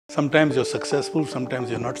Sometimes you're successful, sometimes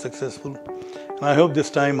you're not successful. And I hope this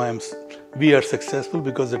time we are successful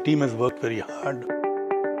because the team has worked very hard.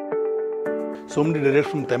 So many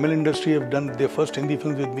directors from Tamil industry have done their first Hindi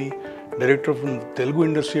films with me. Directors from Telugu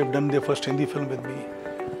industry have done their first Hindi film with me.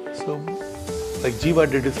 So, like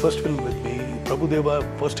Jiva did his first film with me. Prabhudeva,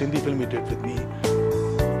 first Hindi film he did with me.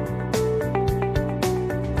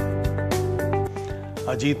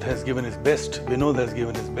 Ajit has given his best. H.vinoth has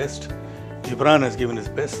given his best. Dinakaran has given his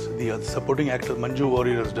best. The supporting actor Manju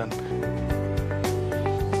Warrior has done.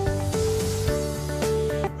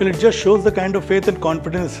 Well, it just shows the kind of faith and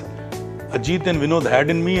confidence Ajit and H.vinoth had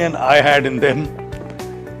in me and I had in them.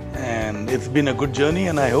 And it's been a good journey,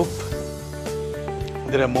 and I hope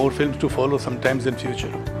there are more films to follow sometimes in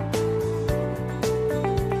future.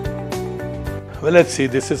 Well, let's see.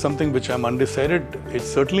 This is something which I'm undecided. It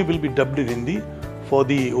certainly will be dubbed in Hindi for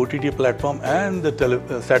the OTT platform and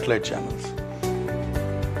the satellite channels.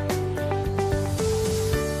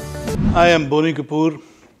 I am Boneykapoor.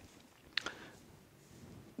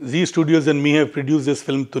 Zee Studios and me have produced this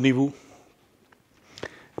film Thunivu,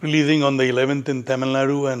 releasing on the 11th in Tamil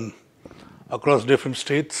Nadu and across different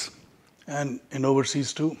states and in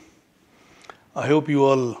overseas too. I hope you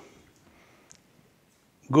all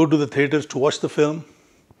go to the theatres to watch the film,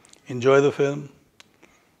 enjoy the film,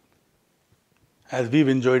 as we've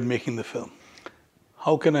enjoyed making the film.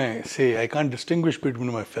 How can I say? I can't distinguish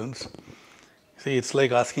between my films. See, it's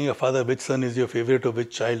like asking a father which son is your favorite or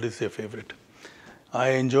which child is your favorite. I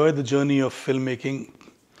enjoy the journey of filmmaking,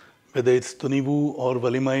 whether it's Thunivu or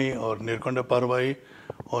Valimai or Nirkonda Parvai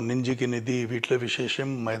or Ninji Ki Nidhi, Vitla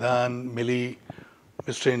Vishesham, Maidan, Mili,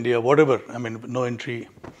 Mr. India, whatever, I mean, No Entry.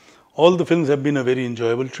 All the films have been a very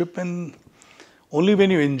enjoyable trip, and only when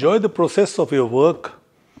you enjoy the process of your work,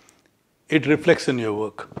 it reflects in your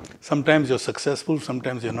work. Sometimes you're successful,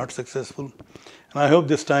 sometimes you're not successful. And I hope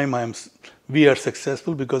this time we are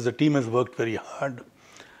successful because the team has worked very hard.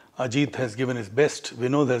 Ajit has given his best,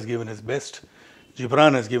 H.vinoth has given his best,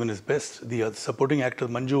 Dinakaran has given his best. The supporting actor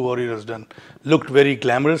Manju Warrior has looked very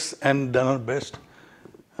glamorous and done her best.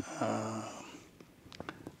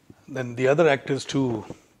 Then the other actors too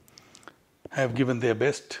have given their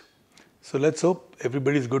best. So let's hope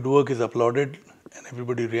everybody's good work is applauded and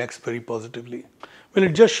everybody reacts very positively. Well, it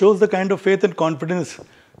just shows the kind of faith and confidence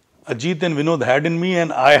Ajit and H.vinoth had in me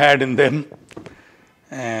and I had in them.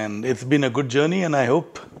 And it's been a good journey, and I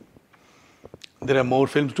hope there are more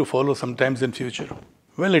films to follow sometimes in future.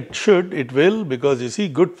 Well, it will, because you see,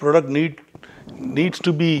 good product needs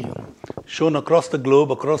to be shown across the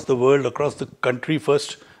globe, across the world, across the country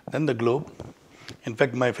first, then the globe. In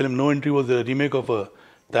fact, my film No Entry was a remake of a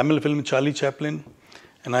Tamil film, Charlie Chaplin.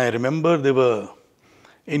 And I remember there were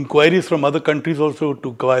inquiries from other countries also to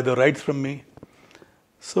acquire the rights from me.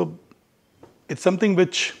 So it's something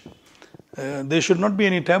which there should not be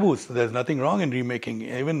any taboos. There's nothing wrong in remaking.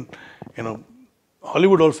 Even,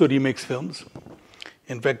 Hollywood also remakes films.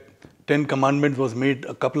 In fact, 10 Commandments was made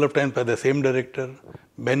a couple of times by the same director.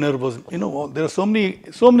 Banner was, there are so many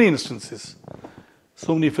instances.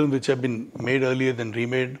 So many films which have been made earlier than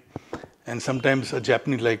remade. And sometimes a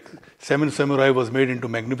Japanese, like Seven Samurai was made into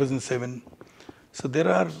Magnificent Seven. So there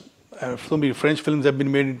are so many French films have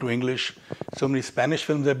been made into English. So many Spanish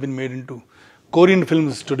films have been made into Korean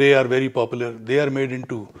films today are very popular. They are made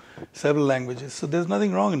into several languages. So there's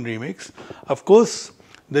nothing wrong in remakes. Of course,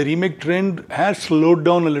 the remake trend has slowed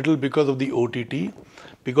down a little because of the OTT.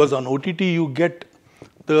 Because on OTT you get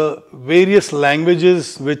the various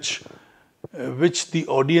languages which the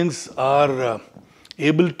audience are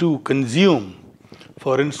able to consume.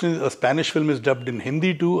 For instance, a Spanish film is dubbed in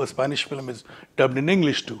Hindi too, a Spanish film is dubbed in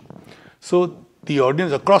English too. So the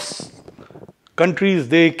audience across countries,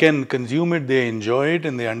 they can consume it, they enjoy it,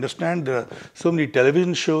 and they understand. There are so many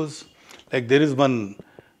television shows. Like there is one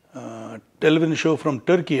television show from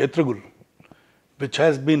Turkey, Etragul, which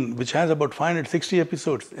has about 560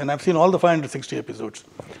 episodes, and I've seen all the 560 episodes,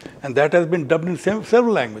 and that has been dubbed in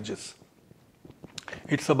several languages.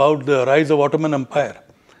 It's about the rise of Ottoman Empire.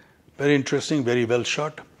 Very interesting, very well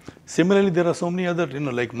shot. Similarly, there are so many other,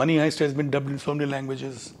 like Money Heist has been dubbed in so many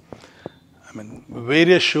languages. I mean,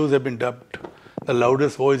 various shows have been dubbed. The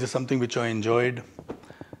Loudest Voice is something which I enjoyed.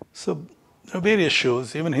 So, there are various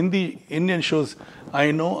shows, even Indian shows. I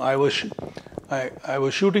know I was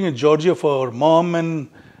shooting in Georgia for mom, and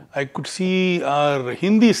I could see our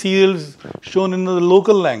Hindi serials shown in the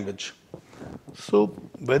local language. So,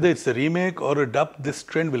 whether it's a remake or a dub, this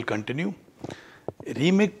trend will continue. A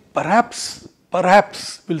remake perhaps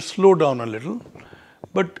will slow down a little,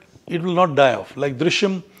 but it will not die off. Like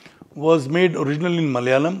Drishyam was made originally in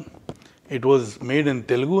Malayalam. It was made in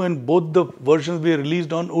Telugu and both the versions were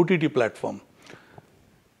released on OTT platform.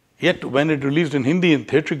 Yet when it released in Hindi in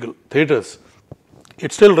theatres,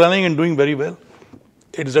 it's still running and doing very well.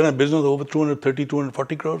 It's done a business of over 230,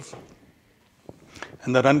 240 crores.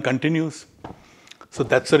 And the run continues. So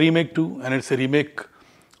that's a remake too. And it's a remake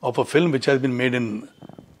of a film which has been made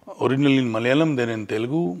originally in Malayalam, then in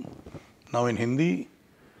Telugu, now in Hindi.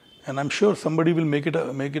 And I'm sure somebody will make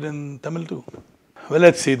it in Tamil too. Well,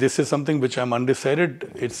 let's see. This is something which I'm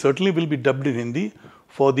undecided. It certainly will be dubbed in Hindi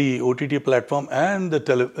for the OTT platform and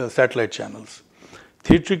the satellite channels.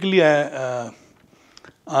 Theatrically, I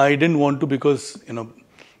didn't want to because, I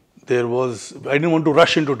didn't want to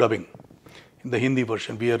rush into dubbing in the Hindi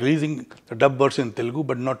version. We are releasing the dub version in Telugu,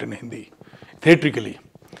 but not in Hindi, theatrically.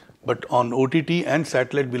 But on OTT and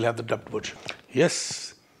satellite, we'll have the dubbed version.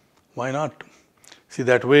 Yes, why not? See,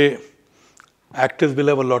 that way, actors will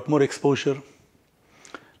have a lot more exposure.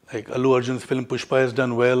 Like Allu Arjun's film Pushpa has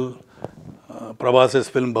done well. Prabhas's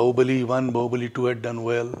film Bahubali 1, Bahubali 2 had done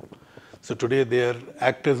well. So today they are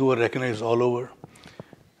actors who are recognized all over.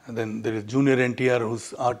 And then there is Junior NTR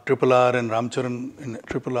who's RRR and Ramcharan in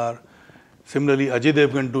RRR. Similarly, Ajay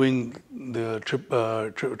Devgan doing the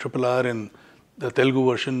RRR in the Telugu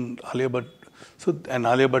version, Alia Bhatt. And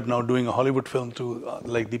Alia Bhatt now doing a Hollywood film too,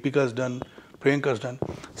 like Deepika has done, Priyanka has done.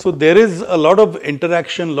 So there is a lot of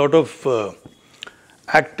interaction, lot of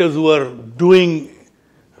actors who are doing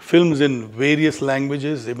films in various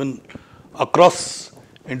languages, even across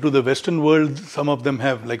into the Western world. Some of them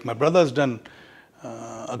have, like my brother has done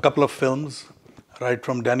a couple of films, right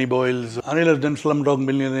from Danny Boyle's. Anil has done Slumdog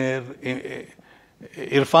Millionaire.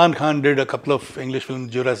 Irfan Khan did a couple of English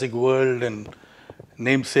films, Jurassic World and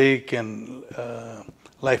Namesake and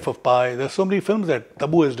Life of Pi. There are so many films that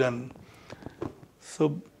Tabu has done.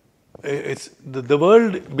 So it's the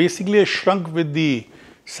world basically has shrunk with the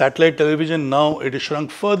satellite television. Now it is shrunk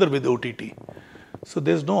further with OTT. So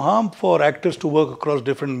there's no harm for actors to work across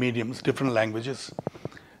different mediums, different languages.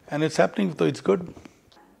 And it's happening, so it's good.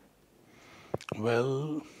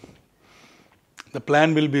 Well, the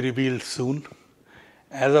plan will be revealed soon.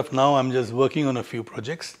 As of now, I'm just working on a few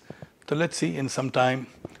projects. So let's see, in some time,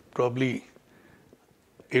 probably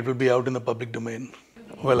it will be out in the public domain.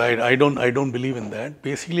 Well, I don't believe in that.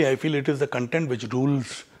 Basically, I feel it is the content which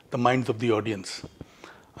rules the minds of the audience.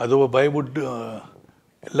 Otherwise, why would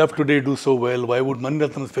Love Today do so well? Why would Mani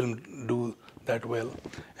Ratnam's film do that well?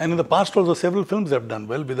 And in the past also, several films have done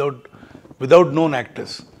well without known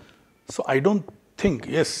actors. So I don't think,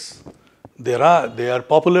 yes, they are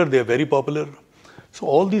popular, they are very popular. So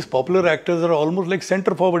all these popular actors are almost like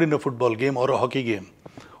centre forward in a football game or a hockey game.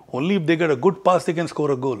 Only if they get a good pass, they can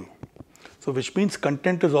score a goal. So which means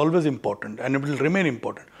content is always important and it will remain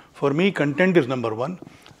important. For me, content is number one,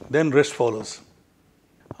 then rest follows.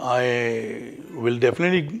 I will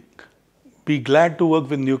definitely be glad to work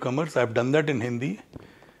with newcomers. I've done that in Hindi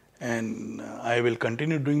and I will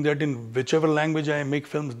continue doing that in whichever language I make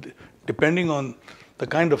films, depending on the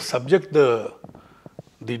kind of subject the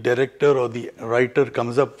director or the writer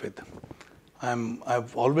comes up with.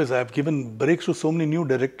 I've given breaks to so many new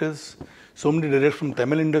directors. So many directors from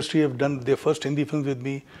Tamil industry have done their first Hindi films with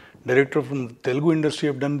me. Directors from Telugu industry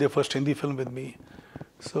have done their first Hindi film with me.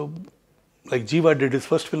 So, like Jiva did his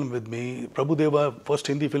first film with me. Prabhu Deva, first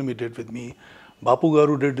Hindi film he did with me. Bapu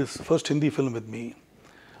Garu did his first Hindi film with me.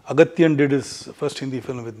 Agatyan did his first Hindi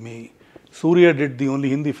film with me. Surya did the only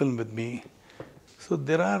Hindi film with me. So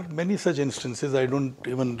there are many such instances. I don't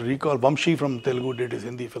even recall. Vamshi from Telugu did his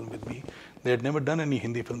Hindi film with me. They had never done any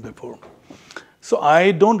Hindi film before. So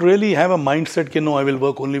I don't really have a mindset that no, I will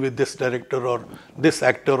work only with this director or this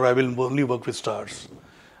actor, or I will only work with stars.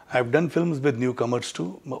 I've done films with newcomers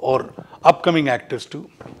too, or upcoming actors too.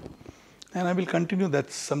 And I will continue.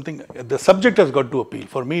 That's something, the subject has got to appeal.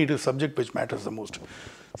 For me, it is subject which matters the most.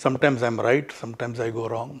 Sometimes I'm right, sometimes I go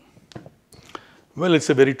wrong. Well, it's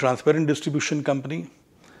a very transparent distribution company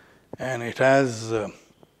and it has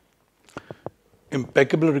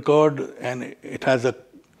impeccable record, and it has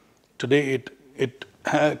today it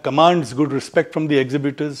commands good respect from the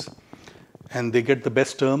exhibitors and they get the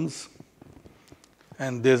best terms.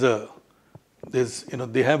 And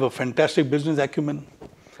they have a fantastic business acumen.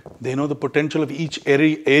 They know the potential of each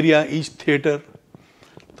area, each theatre.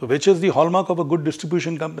 So which is the hallmark of a good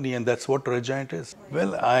distribution company, and that's what Red Giant is.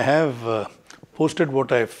 Well, I have posted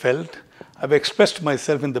what I felt. I've expressed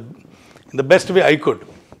myself in the best way I could.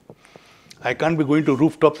 I can't be going to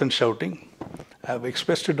rooftops and shouting. I've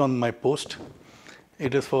expressed it on my post.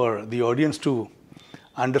 It is for the audience to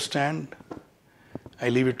understand. I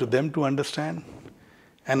leave it to them to understand.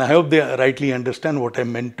 And I hope they rightly understand what I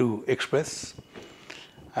meant to express.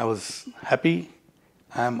 I was happy,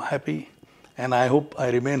 I am happy, and I hope I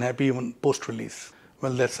remain happy even post-release.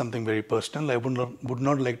 Well, that's something very personal. I would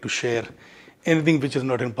not like to share anything which is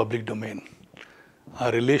not in public domain.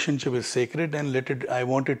 Our relationship is sacred and I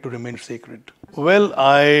want it to remain sacred. Well,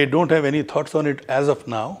 I don't have any thoughts on it as of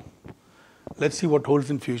now. Let's see what holds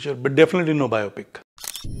in future, but definitely no biopic.